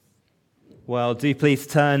Well, do please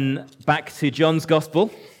turn back to John's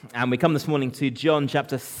Gospel, and we come this morning to John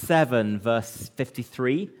chapter 7, verse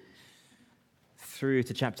 53, through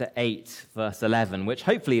to chapter 8, verse 11, which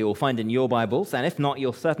hopefully you'll find in your Bibles, and if not,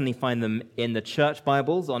 you'll certainly find them in the church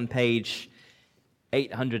Bibles on page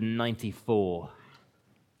 894.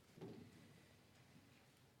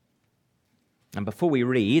 And before we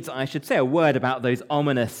read, I should say a word about those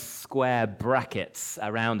ominous square brackets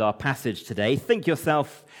around our passage today. Think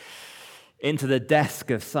yourself into the desk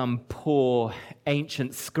of some poor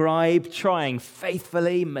ancient scribe trying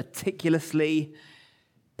faithfully, meticulously,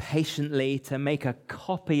 patiently to make a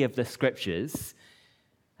copy of the scriptures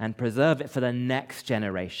and preserve it for the next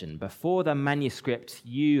generation before the manuscript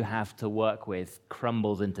you have to work with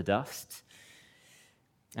crumbles into dust.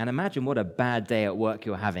 And imagine what a bad day at work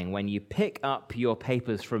you're having when you pick up your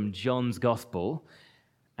papers from John's Gospel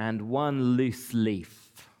and one loose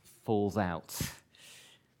leaf falls out.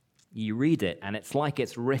 You read it, and it's like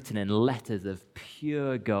it's written in letters of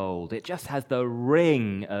pure gold. It just has the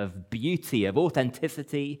ring of beauty, of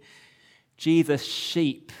authenticity. Jesus'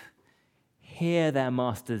 sheep hear their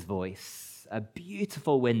master's voice, a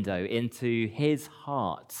beautiful window into his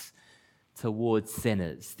heart towards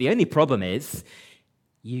sinners. The only problem is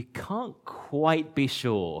you can't quite be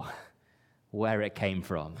sure where it came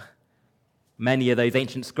from. Many of those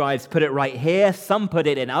ancient scribes put it right here. Some put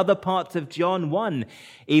it in other parts of John. One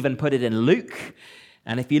even put it in Luke.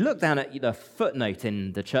 And if you look down at the footnote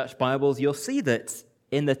in the church Bibles, you'll see that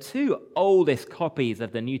in the two oldest copies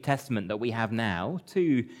of the New Testament that we have now,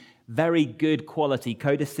 two very good quality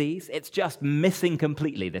codices, it's just missing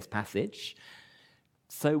completely, this passage.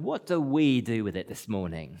 So what do we do with it this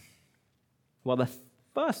morning? Well, the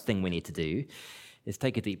first thing we need to do is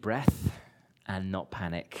take a deep breath and not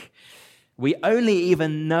panic. We only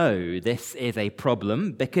even know this is a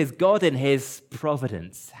problem because God in his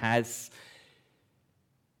providence has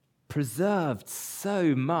preserved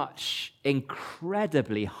so much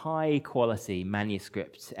incredibly high-quality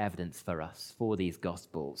manuscript evidence for us for these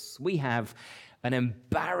Gospels. We have an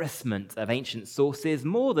embarrassment of ancient sources,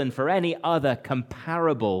 more than for any other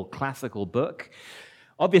comparable classical book.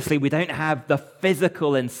 Obviously, we don't have the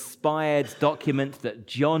physical inspired document that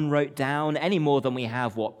John wrote down any more than we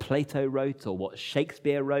have what Plato wrote or what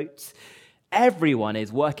Shakespeare wrote. Everyone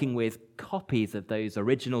is working with copies of those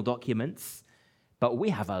original documents, but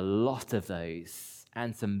we have a lot of those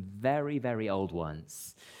and some very, very old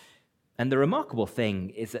ones. And the remarkable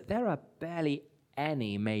thing is that there are barely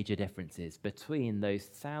any major differences between those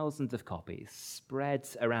thousands of copies spread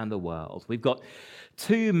around the world. We've got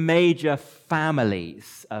two major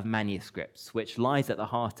families of manuscripts, which lies at the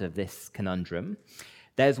heart of this conundrum.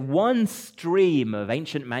 There's one stream of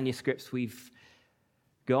ancient manuscripts we've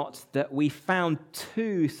got that we found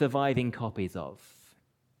two surviving copies of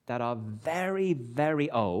that are very,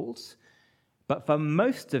 very old, but for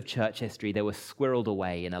most of church history, they were squirreled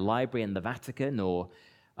away in a library in the Vatican or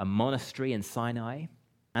a monastery in Sinai.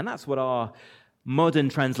 And that's what our modern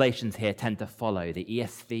translations here tend to follow, the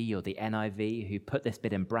ESV or the NIV, who put this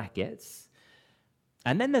bit in brackets.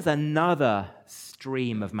 And then there's another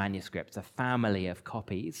stream of manuscripts, a family of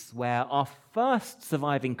copies, where our first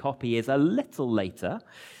surviving copy is a little later,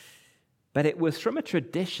 but it was from a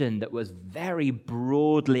tradition that was very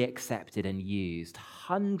broadly accepted and used.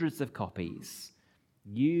 Hundreds of copies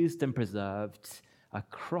used and preserved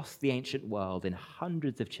across the ancient world in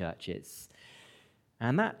hundreds of churches.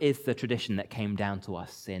 And that is the tradition that came down to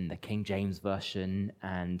us in the King James Version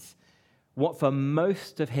and what for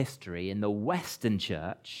most of history in the Western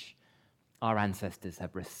Church our ancestors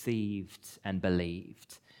have received and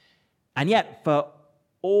believed. And yet, for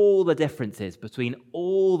all the differences between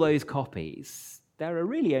all those copies, there are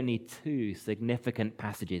really only two significant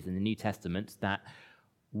passages in the New Testament that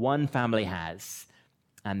one family has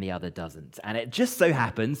and the other doesn't. And it just so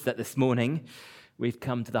happens that this morning we've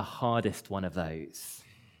come to the hardest one of those.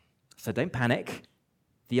 So don't panic.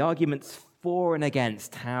 The arguments for and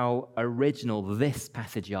against how original this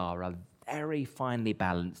passage are very finely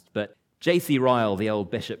balanced, but J.C. Ryle, the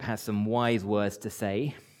old bishop, has some wise words to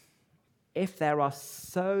say. If there are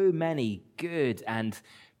so many good and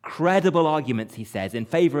credible arguments, he says, in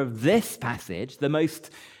favor of this passage, the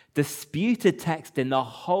most disputed text in the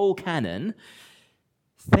whole canon,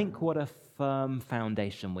 think what a firm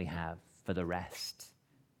foundation we have for the rest.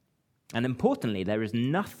 And importantly, there is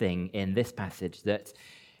nothing in this passage that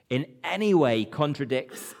in any way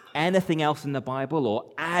contradicts anything else in the Bible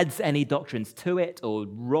or adds any doctrines to it or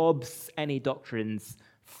robs any doctrines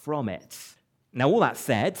from it. Now, all that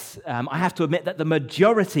said, I have to admit that the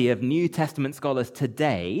majority of New Testament scholars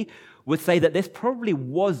today would say that this probably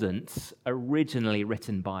wasn't originally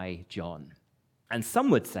written by John. And some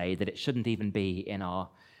would say that it shouldn't even be in our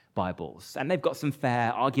Bibles. And they've got some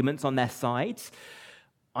fair arguments on their side.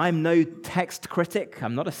 I'm no text critic,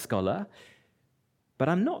 I'm not a scholar, but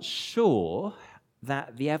I'm not sure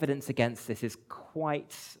that the evidence against this is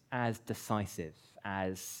quite as decisive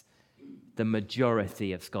as the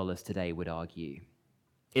majority of scholars today would argue.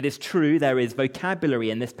 It is true there is vocabulary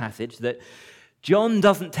in this passage that John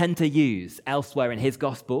doesn't tend to use elsewhere in his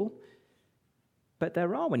gospel, but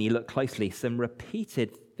there are, when you look closely, some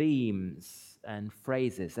repeated themes and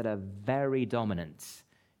phrases that are very dominant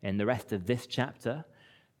in the rest of this chapter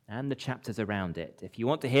and the chapters around it. If you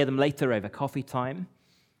want to hear them later over coffee time,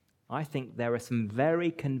 I think there are some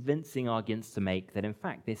very convincing arguments to make that, in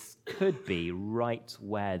fact, this could be right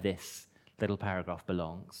where this little paragraph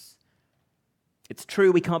belongs. It's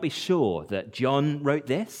true we can't be sure that John wrote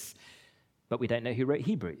this, but we don't know who wrote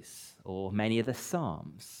Hebrews or many of the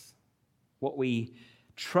Psalms. What we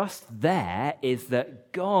trust there is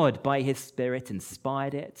that God, by his Spirit,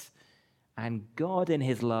 inspired it, and God, in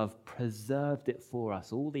his love, preserved it for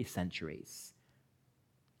us all these centuries.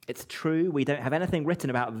 It's true we don't have anything written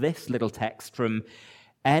about this little text from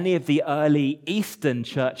any of the early Eastern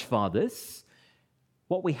church fathers.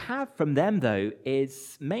 What we have from them, though,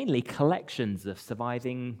 is mainly collections of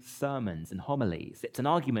surviving sermons and homilies. It's an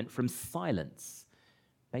argument from silence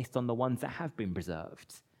based on the ones that have been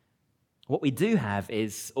preserved. What we do have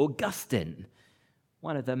is Augustine,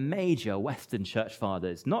 one of the major Western church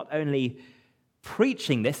fathers, not only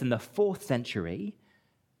preaching this in the 4th century,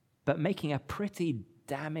 but making a pretty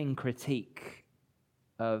damning critique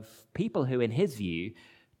of people who, in his view,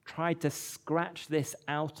 tried to scratch this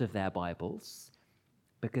out of their Bibles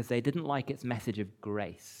because they didn't like its message of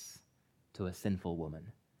grace to a sinful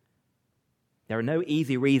woman. There are no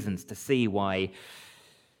easy reasons to see why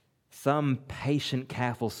some patient,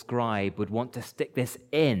 careful scribe would want to stick this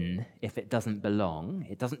in if it doesn't belong.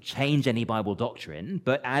 It doesn't change any Bible doctrine,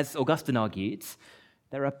 but as Augustine argued,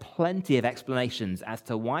 there are plenty of explanations as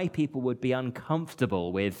to why people would be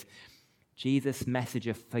uncomfortable with Jesus' message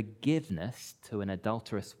of forgiveness to an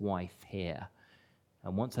adulterous wife here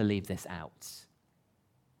and want to leave this out.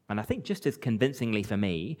 And I think just as convincingly for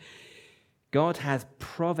me, God has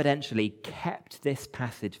providentially kept this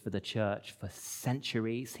passage for the church for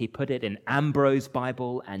centuries. He put it in Ambrose's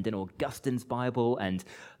Bible and in Augustine's Bible and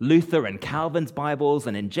Luther and Calvin's Bibles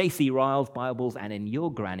and in J.C. Ryle's Bibles and in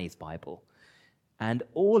your granny's Bible. And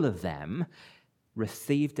all of them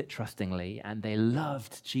received it trustingly, and they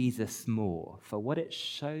loved Jesus more for what it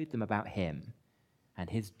showed them about him and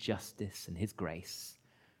his justice and his grace.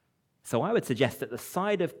 So I would suggest that the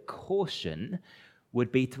side of caution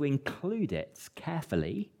would be to include it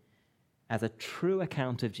carefully as a true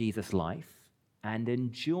account of Jesus' life and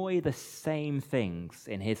enjoy the same things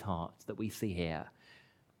in his heart that we see here,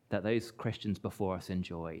 that those Christians before us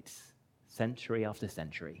enjoyed century after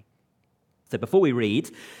century. So before we read,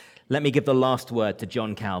 let me give the last word to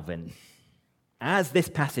John Calvin. As this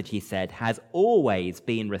passage, he said, has always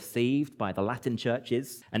been received by the Latin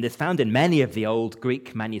churches and is found in many of the old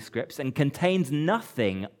Greek manuscripts and contains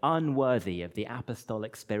nothing unworthy of the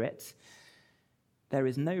apostolic spirit, there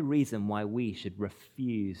is no reason why we should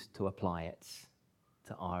refuse to apply it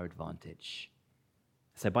to our advantage.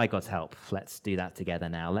 So by God's help, let's do that together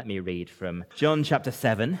now. Let me read from John chapter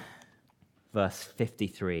 7, verse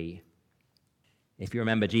 53. If you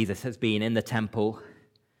remember, Jesus has been in the temple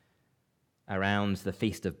around the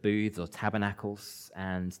Feast of Booths or Tabernacles,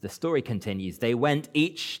 and the story continues. They went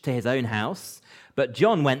each to his own house, but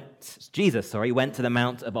Jesus went to the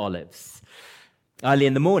Mount of Olives. Early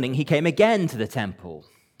in the morning, he came again to the temple.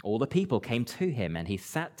 All the people came to him, and he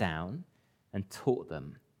sat down and taught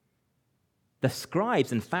them. The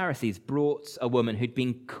scribes and Pharisees brought a woman who'd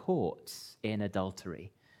been caught in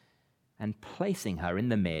adultery, and placing her in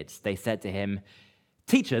the midst, they said to him,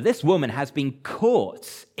 "Teacher, this woman has been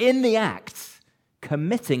caught in the act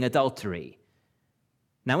committing adultery.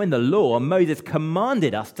 Now in the law, Moses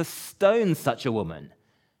commanded us to stone such a woman.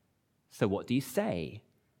 So what do you say?"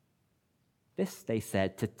 This they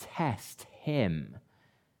said to test him,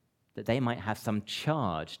 that they might have some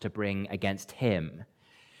charge to bring against him.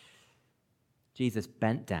 Jesus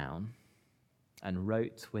bent down and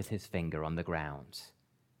wrote with his finger on the ground.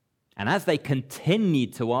 And as they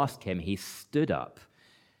continued to ask him, he stood up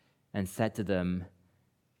and said to them,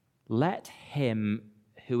 "Let him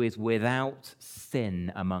who is without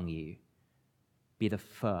sin among you be the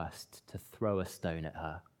first to throw a stone at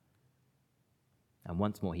her." And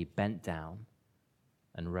once more he bent down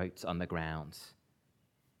and wrote on the ground.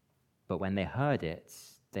 But when they heard it,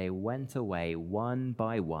 they went away one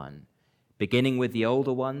by one, beginning with the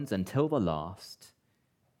older ones until the last,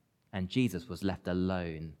 and Jesus was left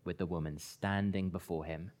alone with the woman standing before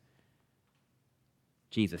him.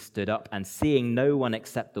 Jesus stood up, and seeing no one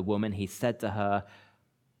except the woman, he said to her,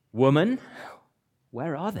 "Woman,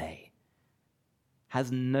 where are they?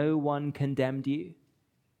 Has no one condemned you?"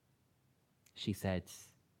 She said,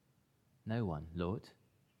 "No one, Lord."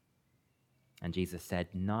 And Jesus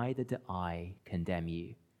said, "Neither do I condemn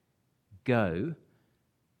you. Go,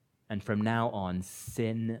 and from now on,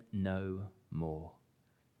 sin no more."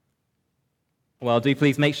 Well, do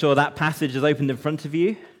please make sure that passage is opened in front of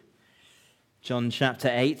you. John chapter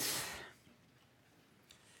 8.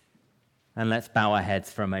 And let's bow our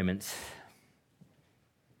heads for a moment.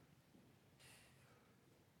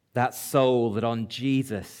 That soul that on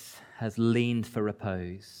Jesus has leaned for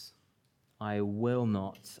repose, I will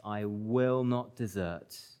not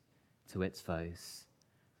desert to its foes.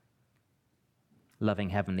 Loving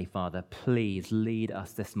Heavenly Father, please lead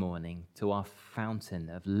us this morning to our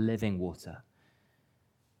fountain of living water,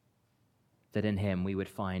 that in him we would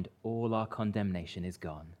find all our condemnation is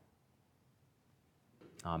gone.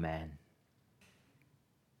 Amen.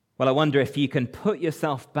 Well, I wonder if you can put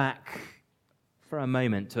yourself back for a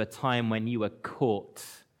moment to a time when you were caught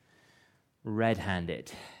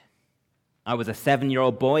red-handed. I was a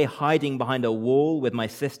 7-year-old boy hiding behind a wall with my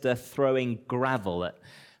sister throwing gravel at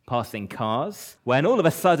passing cars, when all of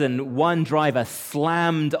a sudden one driver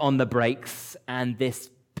slammed on the brakes and this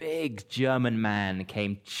big German man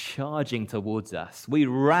came charging towards us. We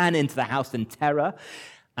ran into the house in terror,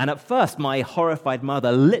 and at first my horrified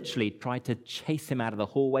mother literally tried to chase him out of the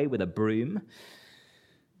hallway with a broom.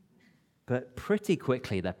 But pretty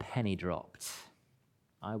quickly the penny dropped.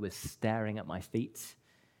 I was staring at my feet,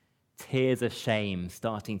 tears of shame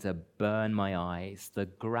starting to burn my eyes, the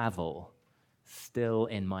gravel still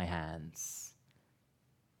in my hands.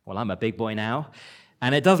 Well, I'm a big boy now,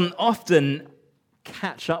 and it doesn't often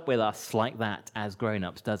catch up with us like that as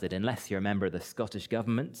grown-ups, does it? Unless you're a member of the Scottish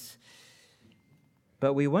government.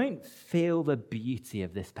 But we won't feel the beauty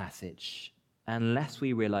of this passage unless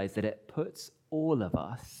we realize that it puts all of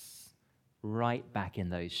us right back in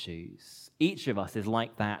those shoes. Each of us is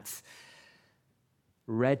like that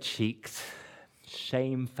red-cheeked,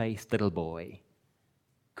 shame-faced little boy,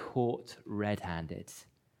 caught red-handed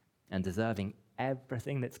and deserving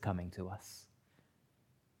everything that's coming to us.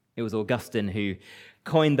 It was Augustine who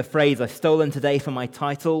coined the phrase I've stolen today for my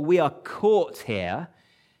title. We are caught here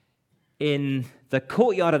in the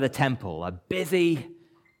courtyard of the temple, a busy,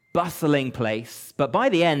 bustling place. But by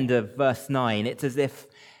the end of verse 9, it's as if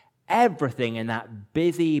everything in that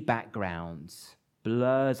busy background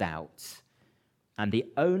blurs out, and the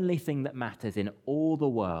only thing that matters in all the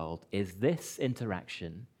world is this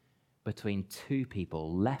interaction between two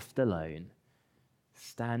people left alone,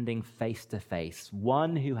 standing face to face,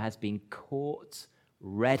 one who has been caught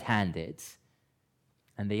red-handed,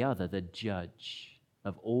 and the other the judge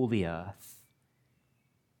of all the earth,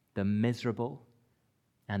 the miserable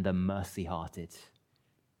and the mercy-hearted.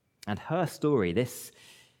 And her story, this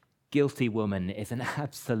guilty woman, is an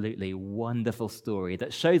absolutely wonderful story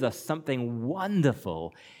that shows us something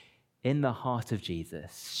wonderful in the heart of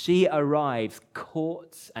Jesus. She arrives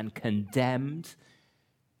caught and condemned,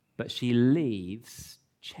 but she leaves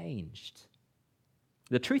changed.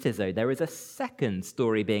 The truth is, though, there is a second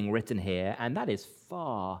story being written here, and that is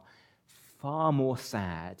far, far more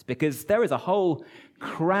sad, because there is a whole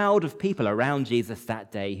crowd of people around Jesus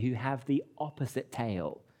that day who have the opposite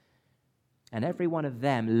tale. And every one of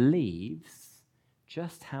them leaves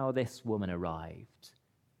just how this woman arrived.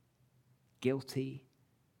 Guilty,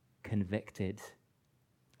 convicted,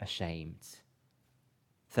 ashamed.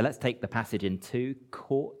 So let's take the passage in two,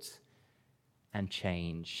 caught and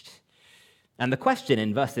changed. And the question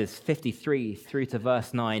in verses 53 through to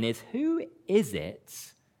verse 9 is, who is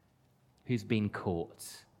it who's been caught?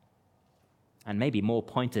 And maybe more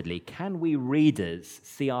pointedly, can we readers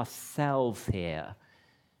see ourselves here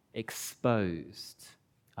exposed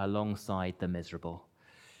alongside the miserable?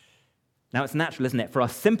 Now, it's natural, isn't it, for our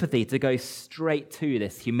sympathy to go straight to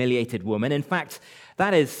this humiliated woman. In fact,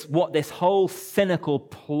 that is what this whole cynical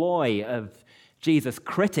ploy of Jesus'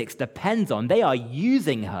 critics depends on. They are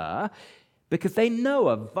using her because they know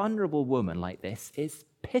a vulnerable woman like this is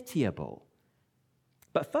pitiable.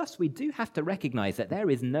 But first, we do have to recognize that there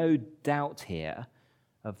is no doubt here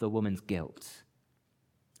of the woman's guilt.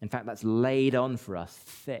 In fact, that's laid on for us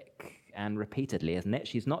thick and repeatedly, isn't it?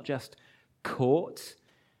 She's not just caught,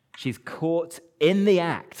 she's caught in the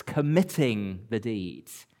act, committing the deed.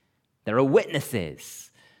 There are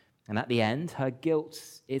witnesses, and at the end, her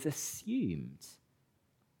guilt is assumed.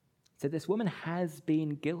 So this woman has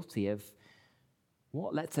been guilty of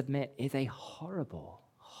what, let's admit, is a horrible,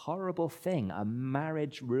 horrible thing, a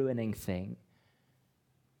marriage-ruining thing,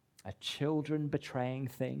 a children-betraying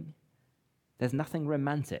thing. There's nothing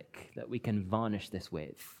romantic that we can varnish this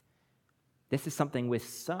with. This is something with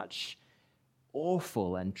such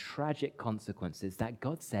awful and tragic consequences that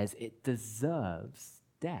God says it deserves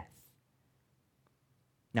death.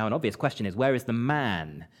 Now, an obvious question is, where is the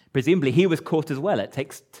man? Presumably he was caught as well. It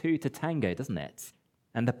takes two to tango, doesn't it?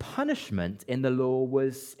 And the punishment in the law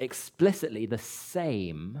was explicitly the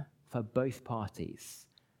same for both parties.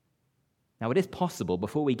 Now, it is possible,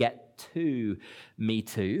 before we get to Me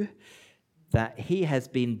Too, that he has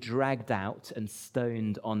been dragged out and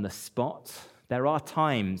stoned on the spot. There are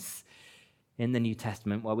times in the New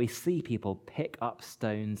Testament where we see people pick up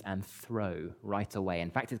stones and throw right away.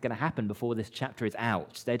 In fact, it's going to happen before this chapter is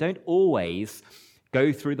out. They don't always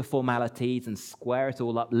go through the formalities and square it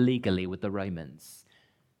all up legally with the Romans.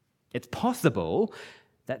 It's possible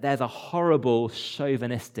that there's a horrible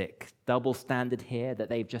chauvinistic double standard here, that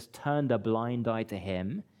they've just turned a blind eye to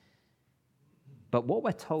him. But what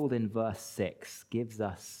we're told in verse 6 gives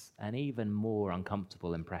us an even more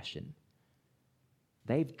uncomfortable impression.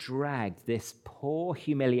 They've dragged this poor,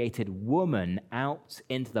 humiliated woman out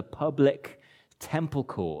into the public temple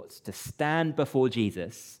courts to stand before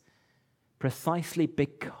Jesus precisely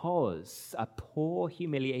because a poor,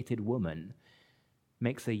 humiliated woman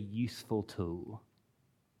makes a useful tool.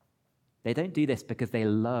 They don't do this because they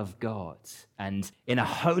love God and in a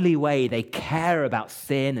holy way they care about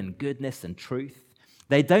sin and goodness and truth.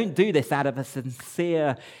 They don't do this out of a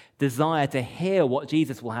sincere desire to hear what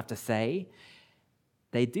Jesus will have to say.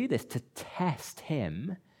 They do this to test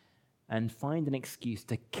him and find an excuse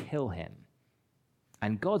to kill him.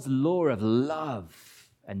 And God's law of love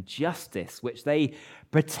and justice, which they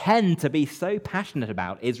pretend to be so passionate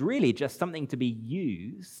about, is really just something to be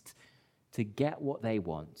used to get what they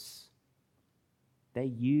want. They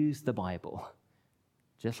use the Bible,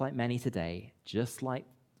 just like many today, just like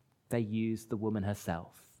they use the woman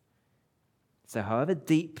herself. So however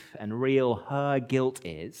deep and real her guilt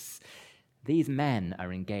is, these men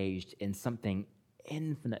are engaged in something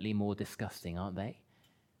infinitely more disgusting, aren't they?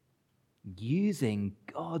 Using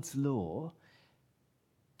God's law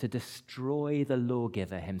to destroy the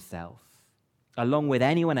lawgiver himself, along with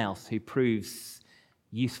anyone else who proves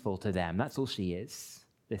useful to them. That's all she is,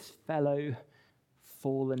 this fellow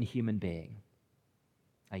fallen human being,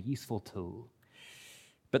 a useful tool.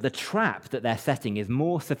 But the trap that they're setting is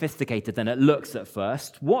more sophisticated than it looks at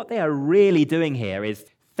first. What they are really doing here is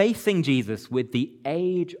facing Jesus with the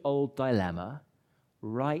age-old dilemma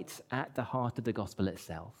right at the heart of the gospel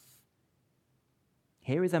itself.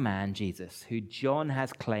 Here is a man, Jesus, who John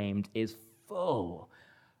has claimed is full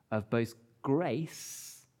of both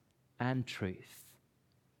grace and truth.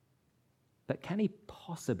 But can he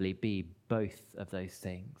possibly be both of those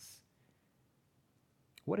things?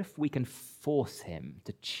 What if we can force him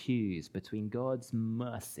to choose between God's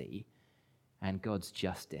mercy and God's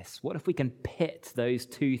justice? What if we can pit those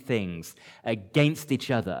two things against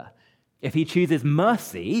each other? If he chooses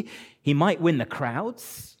mercy, he might win the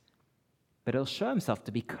crowds, but he'll show himself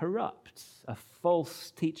to be corrupt, a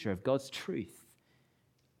false teacher of God's truth.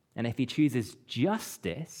 And if he chooses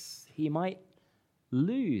justice, he might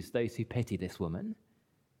lose those who pity this woman,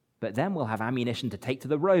 but then we'll have ammunition to take to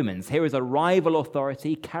the Romans. Here is a rival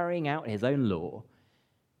authority carrying out his own law.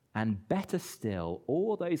 And better still,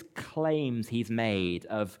 all those claims he's made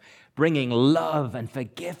of bringing love and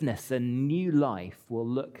forgiveness and new life will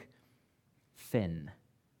look thin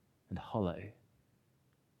and hollow.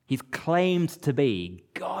 He's claimed to be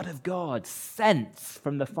God of God, sent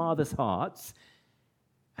from the Father's heart,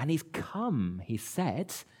 and he's come, he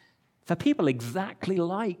said, for people exactly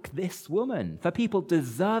like this woman, for people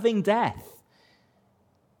deserving death.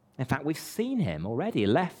 In fact, we've seen him already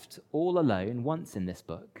left all alone once in this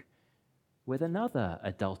book with another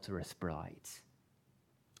adulterous bride.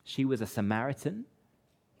 She was a Samaritan.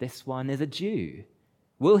 This one is a Jew.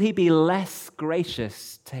 Will he be less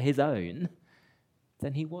gracious to his own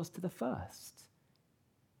than he was to the first?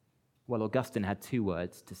 Well, Augustine had two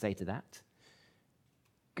words to say to that.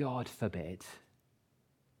 God forbid.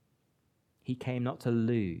 He came not to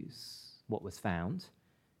lose what was found,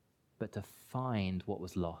 but to find what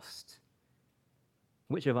was lost.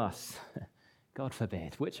 Which of us, God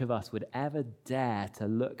forbid, which of us would ever dare to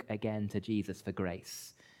look again to Jesus for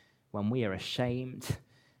grace when we are ashamed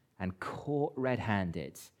and caught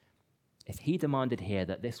red-handed if he demanded here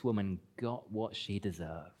that this woman got what she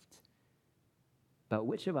deserved? But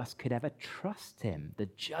which of us could ever trust him, the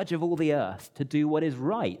judge of all the earth, to do what is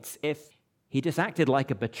right if he just acted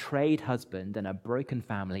like a betrayed husband and a broken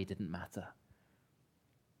family didn't matter?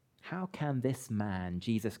 How can this man,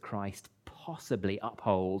 Jesus Christ, possibly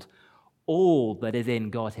uphold all that is in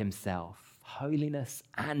God himself? Holiness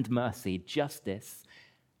and mercy, justice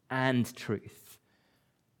and truth.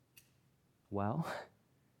 Well,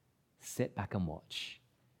 sit back and watch,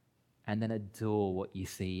 and then adore what you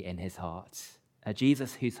see in his heart. A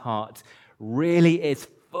Jesus whose heart really is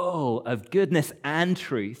full of goodness and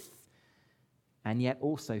truth, and yet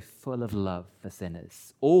also full of love for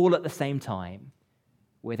sinners, all at the same time,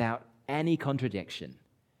 without any contradiction,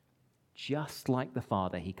 just like the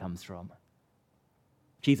Father he comes from.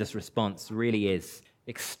 Jesus' response really is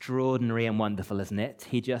extraordinary and wonderful, isn't it?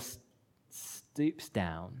 He just stoops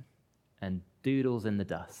down and doodles in the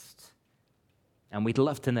dust. And we'd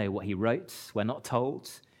love to know what he wrote. We're not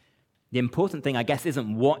told. The important thing, I guess,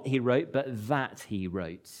 isn't what he wrote, but that he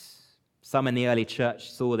wrote. Some in the early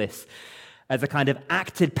church saw this as a kind of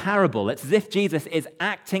acted parable. It's as if Jesus is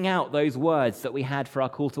acting out those words that we had for our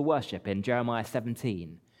call to worship in Jeremiah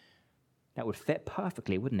 17. That would fit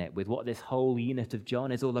perfectly, wouldn't it, with what this whole unit of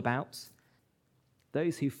John is all about?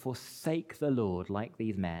 Those who forsake the Lord like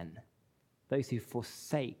these men, those who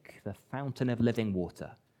forsake the fountain of living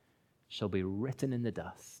water, shall be written in the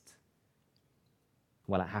dust.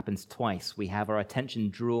 Well, it happens twice. We have our attention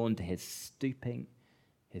drawn to his stooping,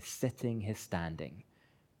 his sitting, his standing.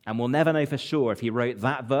 And we'll never know for sure if he wrote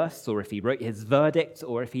that verse, or if he wrote his verdict,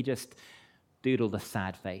 or if he just doodled a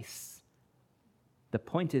sad face. The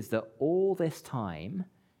point is that all this time,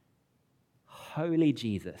 holy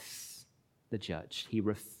Jesus, the judge, he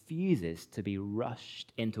refuses to be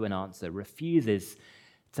rushed into an answer, refuses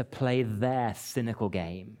to play their cynical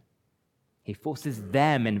game. He forces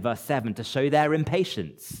them in verse 7 to show their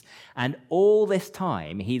impatience. And all this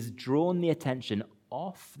time, he's drawn the attention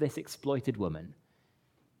off this exploited woman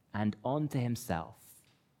and onto himself,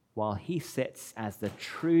 while he sits as the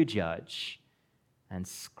true judge and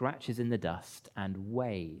scratches in the dust and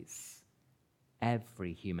weighs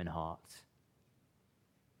every human heart.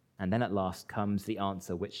 And then at last comes the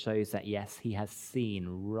answer, which shows that, yes, he has seen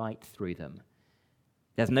right through them.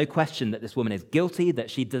 There's no question that this woman is guilty,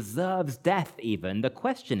 that she deserves death even. The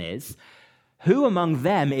question is, who among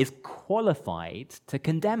them is qualified to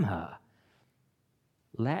condemn her?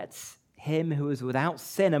 Let him who is without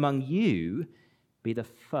sin among you be the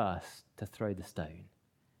first to throw the stone.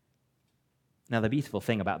 Now, the beautiful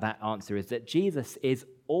thing about that answer is that Jesus is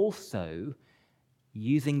also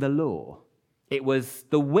using the law. It was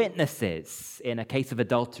the witnesses in a case of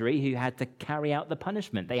adultery who had to carry out the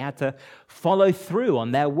punishment. They had to follow through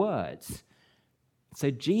on their words. So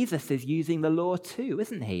Jesus is using the law too,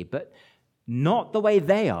 isn't he? But not the way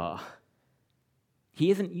they are. He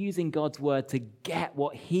isn't using God's word to get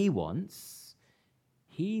what he wants.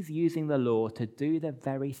 He's using the law to do the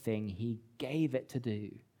very thing he gave it to do,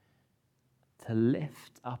 to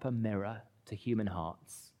lift up a mirror to human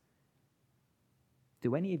hearts.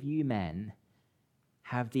 Do any of you men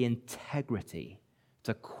have the integrity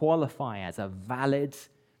to qualify as a valid,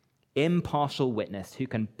 impartial witness who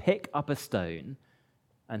can pick up a stone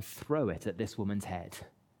and throw it at this woman's head?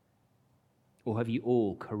 Or have you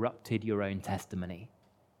all corrupted your own testimony?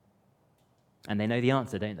 And they know the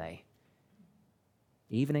answer, don't they?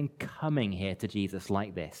 Even in coming here to Jesus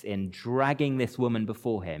like this, in dragging this woman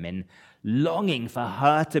before him, in longing for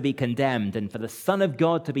her to be condemned and for the Son of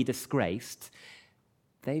God to be disgraced,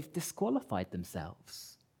 they've disqualified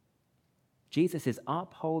themselves. Jesus is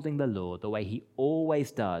upholding the law the way he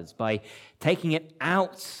always does, by taking it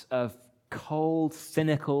out of cold,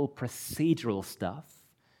 cynical, procedural stuff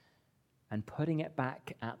and putting it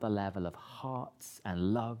back at the level of hearts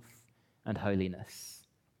and love and holiness.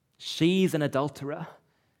 She's an adulterer.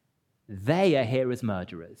 They are here as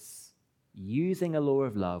murderers, using a law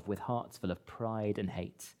of love with hearts full of pride and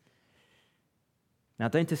hate. Now,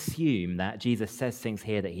 don't assume that Jesus says things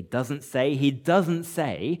here that he doesn't say. He doesn't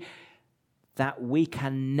say that we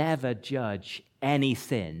can never judge any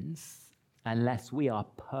sins unless we are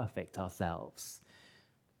perfect ourselves.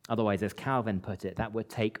 Otherwise, as Calvin put it, that would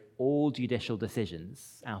take all judicial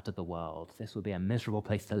decisions out of the world. This would be a miserable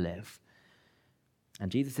place to live.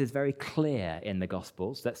 And Jesus is very clear in the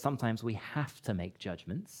Gospels that sometimes we have to make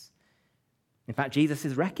judgments. In fact, Jesus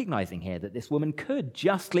is recognizing here that this woman could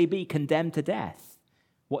justly be condemned to death.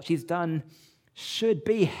 What she's done should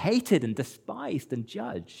be hated and despised and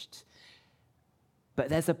judged. But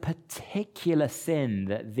there's a particular sin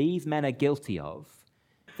that these men are guilty of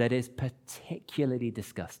that is particularly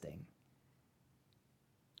disgusting.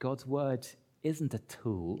 God's word isn't a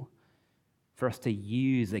tool for us to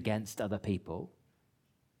use against other people.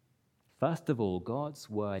 First of all, God's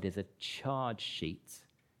word is a charge sheet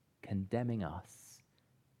condemning us.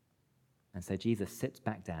 And so Jesus sits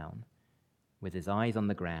back down with his eyes on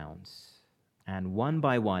the ground. And one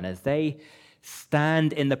by one, as they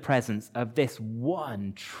stand in the presence of this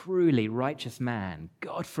one truly righteous man,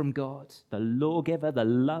 God from God, the lawgiver, the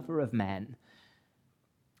lover of men,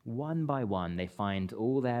 one by one, they find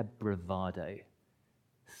all their bravado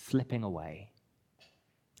slipping away,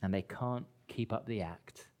 and they can't keep up the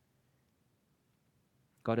act.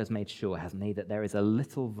 God has made sure, hasn't he, that there is a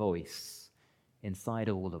little voice inside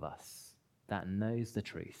all of us that knows the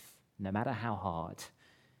truth, no matter how hard.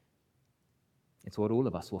 It's what all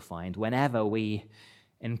of us will find whenever we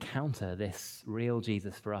encounter this real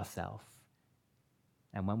Jesus for ourselves.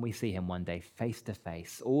 And when we see him one day face to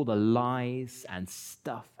face, all the lies and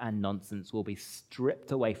stuff and nonsense will be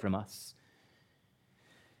stripped away from us.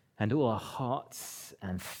 And all our hearts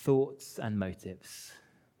and thoughts and motives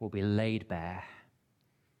will be laid bare,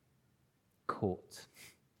 caught.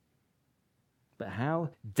 But how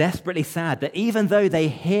desperately sad that even though they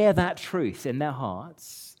hear that truth in their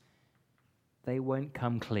hearts, they won't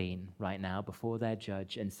come clean right now before their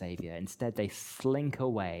judge and savior. Instead, they slink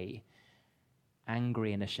away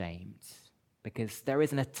angry and ashamed, because there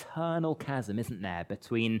is an eternal chasm, isn't there,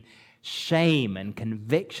 between shame and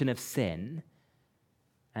conviction of sin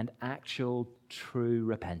and actual true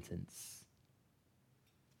repentance.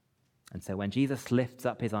 And so when Jesus lifts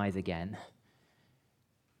up his eyes again,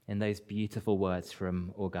 in those beautiful words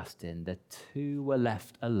from Augustine, the two were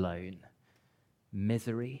left alone,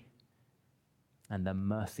 misery and the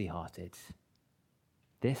mercy-hearted.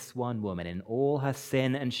 This one woman, in all her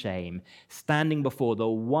sin and shame, standing before the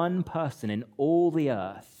one person in all the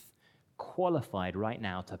earth qualified right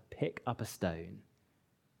now to pick up a stone.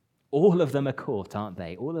 All of them are caught, aren't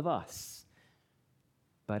they? All of us.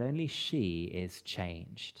 But only she is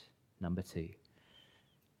changed. Number 2.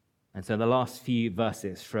 And so the last few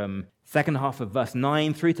verses, from second half of verse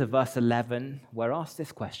 9 through to verse 11, we're asked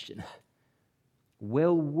this question: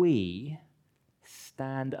 will we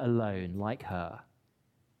stand alone like her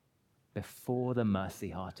before the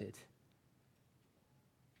mercy-hearted?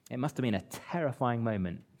 It must have been a terrifying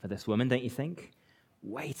moment for this woman, don't you think?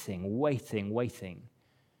 Waiting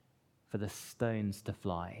for the stones to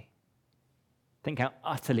fly. Think how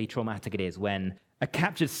utterly traumatic it is when a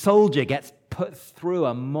captured soldier gets put through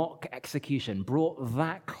a mock execution, brought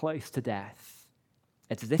that close to death.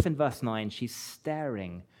 It's as if in verse 9 she's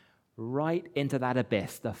staring right into that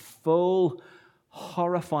abyss, the full,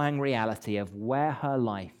 horrifying reality of where her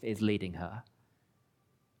life is leading her.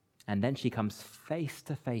 And then she comes face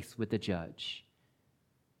to face with the judge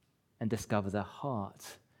and discovers a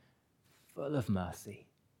heart full of mercy.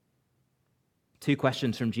 2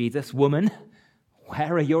 questions from Jesus. Woman,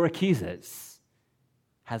 where are your accusers?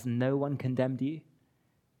 Has no one condemned you?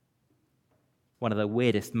 One of the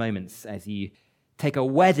weirdest moments as you take a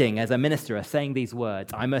wedding as a minister are saying these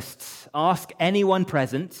words: I must ask anyone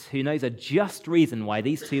present who knows a just reason why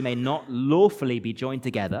these two may not lawfully be joined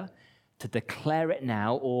together to declare it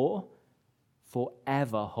now, or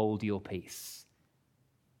forever hold your peace.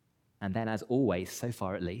 And then, as always, so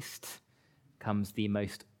far at least, comes the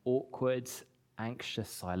most awkward, anxious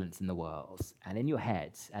silence in the world. And in your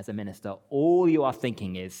head, as a minister, all you are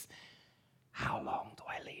thinking is, how long do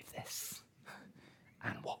I leave this?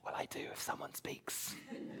 And what will I do if someone speaks?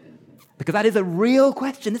 Because that is a real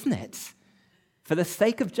question, isn't it? For the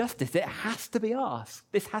sake of justice, it has to be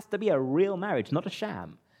asked. This has to be a real marriage, not a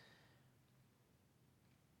sham.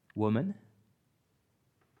 Woman,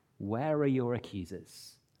 where are your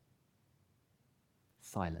accusers?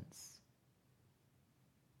 Silence.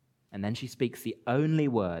 And then she speaks the only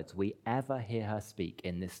words we ever hear her speak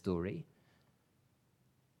in this story.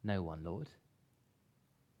 No one, Lord.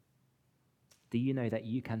 Do you know that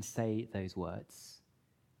you can say those words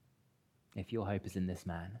if your hope is in this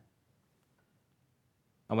man?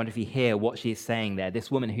 I wonder if you hear what she's saying there.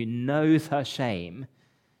 This woman who knows her shame,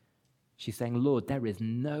 she's saying, Lord, there is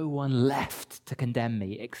no one left to condemn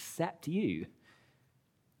me except you.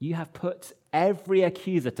 You have put every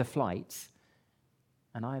accuser to flight,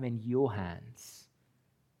 and I am in your hands.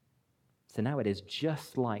 So now it is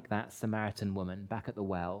just like that Samaritan woman back at the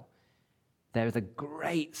well. There is a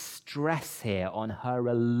great stress here on her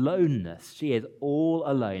aloneness. She is all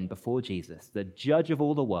alone before Jesus, the judge of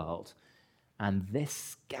all the world. And this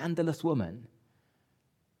scandalous woman,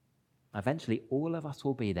 eventually all of us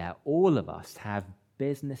will be there. All of us have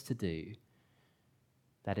business to do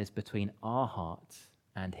that is between our heart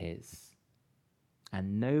and his.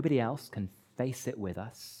 And nobody else can face it with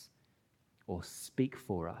us or speak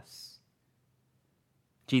for us.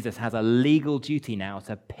 Jesus has a legal duty now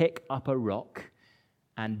to pick up a rock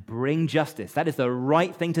and bring justice. That is the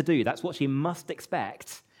right thing to do. That's what she must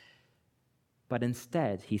expect. But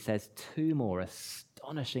instead, he says two more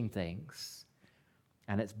astonishing things.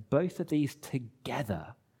 And it's both of these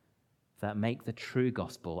together that make the true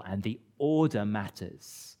gospel, and the order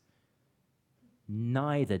matters.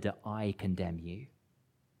 Neither do I condemn you.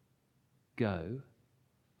 Go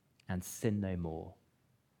and sin no more.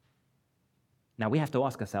 Now we have to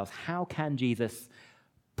ask ourselves, how can Jesus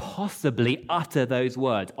possibly utter those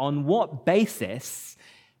words? On what basis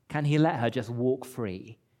can he let her just walk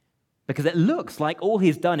free? Because it looks like all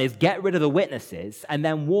he's done is get rid of the witnesses and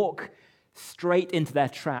then walk straight into their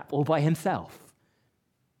trap all by himself.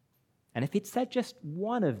 And if he'd said just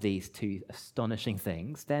one of these two astonishing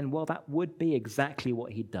things, then, well, that would be exactly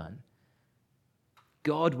what he'd done.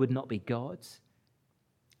 God would not be God,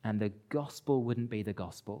 and the gospel wouldn't be the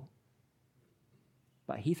gospel.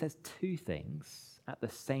 But he says two things at the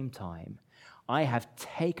same time. I have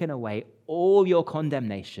taken away all your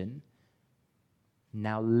condemnation.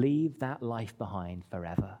 Now leave that life behind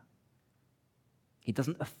forever. He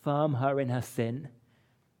doesn't affirm her in her sin.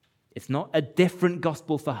 It's not a different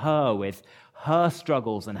gospel for her with her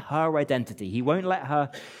struggles and her identity. He won't let her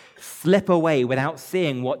slip away without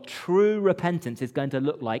seeing what true repentance is going to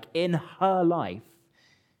look like in her life.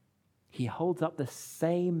 He holds up the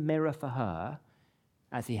same mirror for her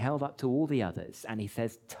as he held up to all the others, and he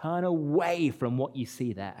says, turn away from what you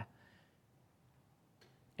see there.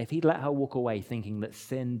 If he'd let her walk away thinking that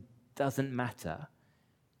sin doesn't matter,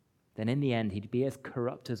 then in the end he'd be as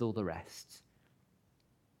corrupt as all the rest.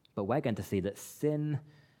 But we're going to see that sin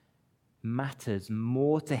matters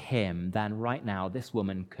more to him than right now this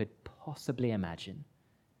woman could possibly imagine.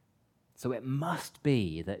 So it must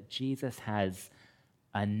be that Jesus has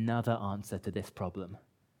another answer to this problem.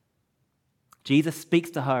 Jesus speaks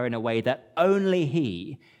to her in a way that only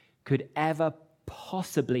he could ever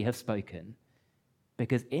possibly have spoken,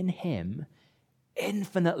 because in him,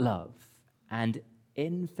 infinite love and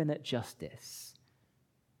infinite justice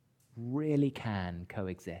really can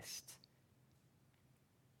coexist.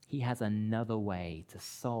 He has another way to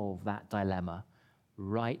solve that dilemma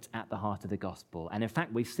right at the heart of the gospel. And in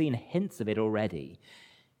fact, we've seen hints of it already.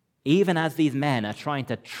 Even as these men are trying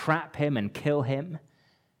to trap him and kill him,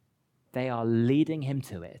 they are leading him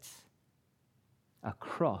to it, a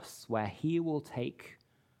cross where he will take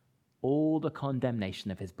all the condemnation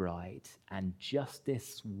of his bride, and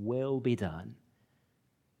justice will be done.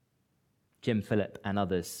 Jim Phillip and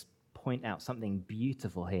others point out something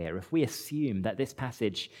beautiful here. If we assume that this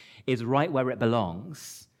passage is right where it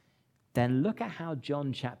belongs, then look at how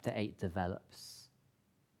John chapter 8 develops.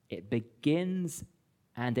 It begins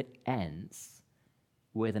and it ends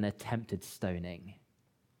with an attempted stoning.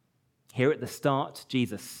 Here at the start,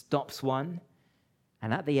 Jesus stops one,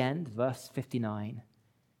 and at the end, verse 59,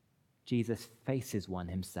 Jesus faces one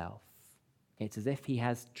himself. It's as if he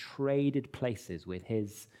has traded places with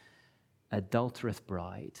his adulterous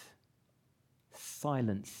bride,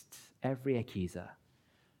 silenced every accuser.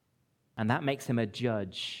 And that makes him a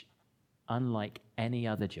judge unlike any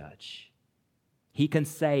other judge. He can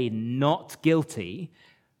say not guilty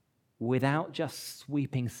without just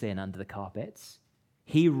sweeping sin under the carpet.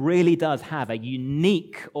 He really does have a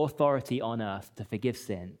unique authority on earth to forgive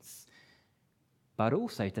sins, but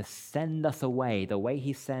also to send us away the way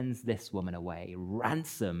he sends this woman away,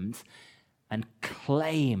 ransomed and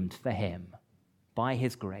claimed for him by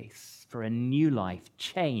his grace for a new life,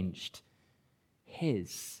 changed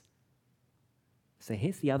his. So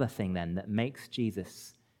here's the other thing then that makes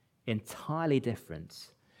Jesus entirely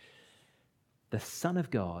different. The Son of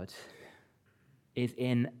God is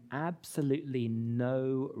in absolutely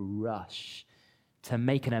no rush to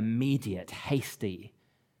make an immediate, hasty,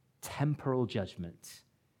 temporal judgment.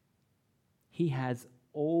 He has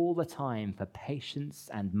all the time for patience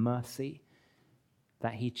and mercy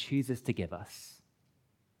that he chooses to give us,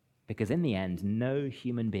 because in the end, no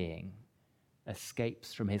human being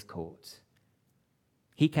escapes from his court.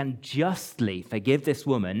 He can justly forgive this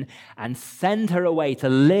woman and send her away to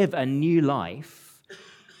live a new life.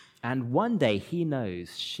 And one day he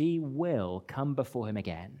knows she will come before him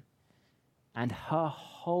again, and her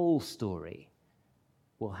whole story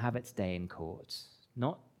will have its day in court.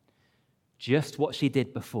 Not just what she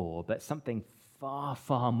did before, but something far,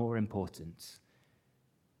 far more important.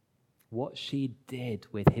 What she did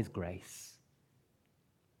with his grace.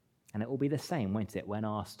 And it will be the same, won't it, when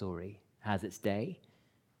our story has its day?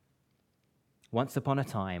 Once upon a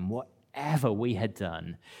time, whatever we had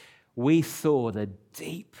done, we saw the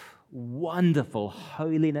deep, wonderful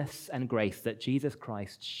holiness and grace that Jesus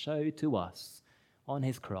Christ showed to us on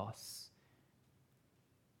his cross.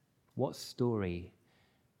 What story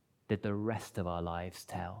did the rest of our lives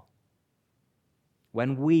tell?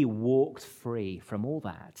 when we walked free from all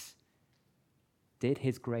that, did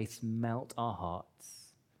his grace melt our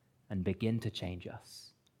hearts and begin to change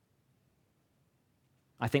us?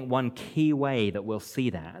 I think one key way that we'll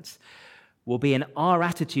see that will be in our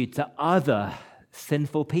attitude to other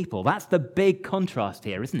sinful people. That's the big contrast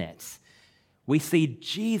here, isn't it? We see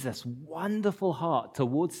Jesus' wonderful heart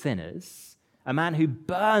towards sinners, a man who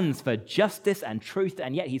burns for justice and truth,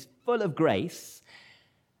 and yet he's full of grace.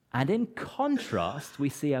 And in contrast, we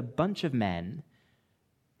see a bunch of men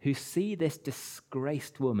who see this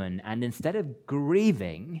disgraced woman, and instead of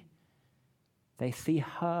grieving, they see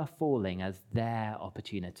her falling as their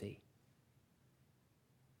opportunity.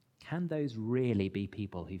 Can those really be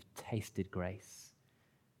people who've tasted grace?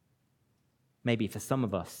 Maybe for some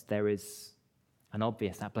of us, there is an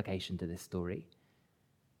obvious application to this story.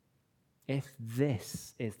 If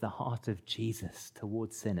this is the heart of Jesus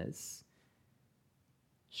towards sinners,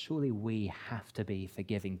 surely we have to be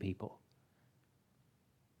forgiving people.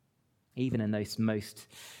 Even in those most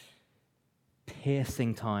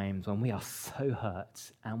piercing times when we are so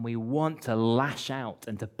hurt and we want to lash out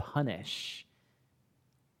and to punish.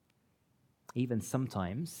 Even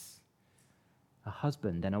sometimes a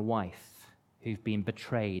husband and a wife who've been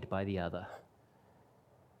betrayed by the other.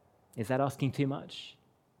 Is that asking too much?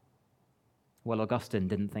 Well, Augustine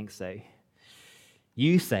didn't think so.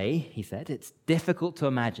 You say, he said, it's difficult to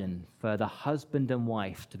imagine for the husband and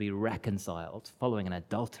wife to be reconciled following an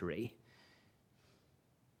adultery.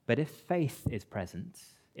 But if faith is present,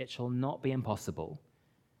 it shall not be impossible.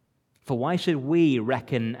 For why should we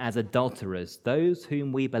reckon as adulterers those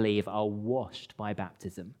whom we believe are washed by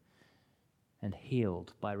baptism and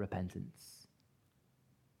healed by repentance?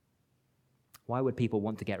 Why would people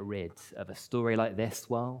want to get rid of a story like this?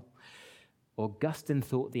 Well, Augustine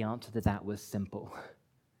thought the answer to that was simple.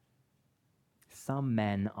 Some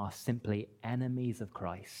men are simply enemies of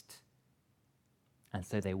Christ, and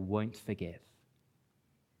so they won't forgive.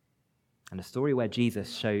 And a story where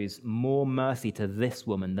Jesus shows more mercy to this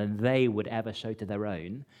woman than they would ever show to their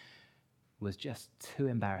own was just too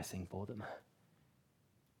embarrassing for them.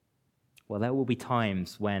 Well, there will be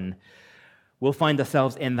times when we'll find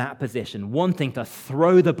ourselves in that position, wanting to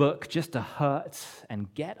throw the book just to hurt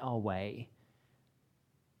and get our way.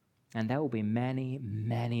 And there will be many,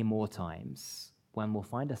 many more times when we'll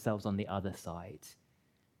find ourselves on the other side,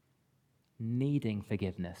 needing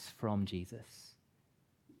forgiveness from Jesus.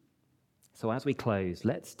 So as we close,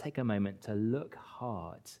 let's take a moment to look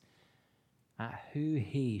hard at who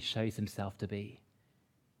he shows himself to be.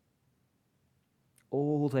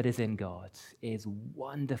 All that is in God is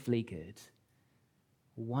wonderfully good,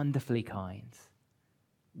 wonderfully kind,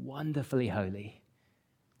 wonderfully holy.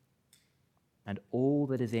 And all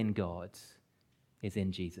that is in God is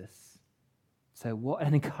in Jesus. So what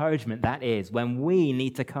an encouragement that is when we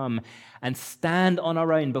need to come and stand on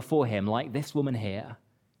our own before him like this woman here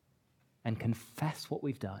and confess what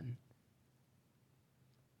we've done.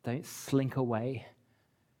 Don't slink away.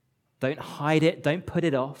 Don't hide it. Don't put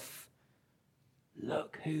it off.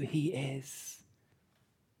 Look who he is,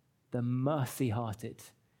 the mercy-hearted.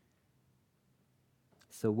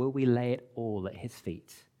 So will we lay it all at his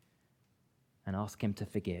feet and ask him to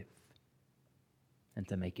forgive and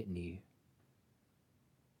to make it new?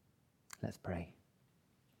 Let's pray.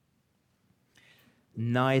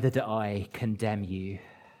 Neither do I condemn you.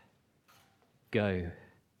 Go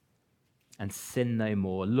and sin no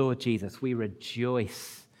more. Lord Jesus, we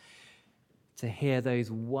rejoice to hear those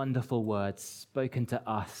wonderful words spoken to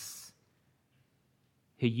us,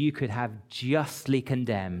 who you could have justly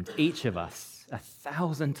condemned, each of us,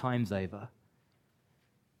 1,000 times over.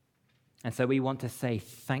 And so we want to say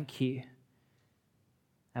thank you,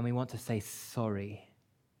 and we want to say sorry,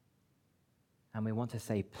 and we want to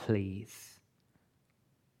say please.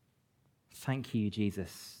 Thank you,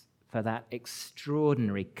 Jesus, for that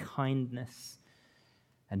extraordinary kindness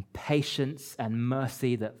and patience and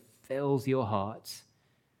mercy that fills your heart,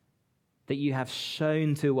 that you have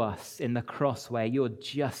shown to us in the cross where your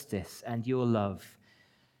justice and your love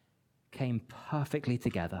came perfectly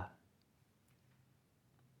together.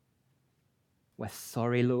 We're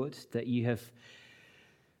sorry, Lord, that you have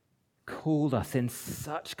called us in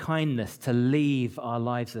such kindness to leave our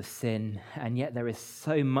lives of sin, and yet there is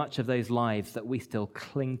so much of those lives that we still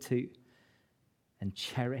cling to and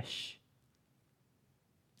cherish.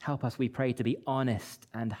 Help us, we pray, to be honest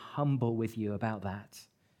and humble with you about that.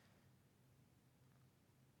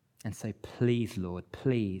 And so please, Lord,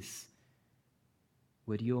 please,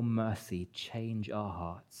 would your mercy change our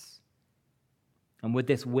hearts? And would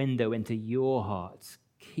this window into your hearts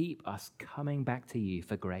keep us coming back to you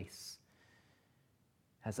for grace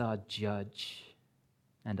as our judge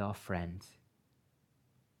and our friend.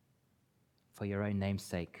 For your own name's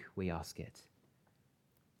sake, we ask it.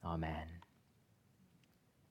 Amen.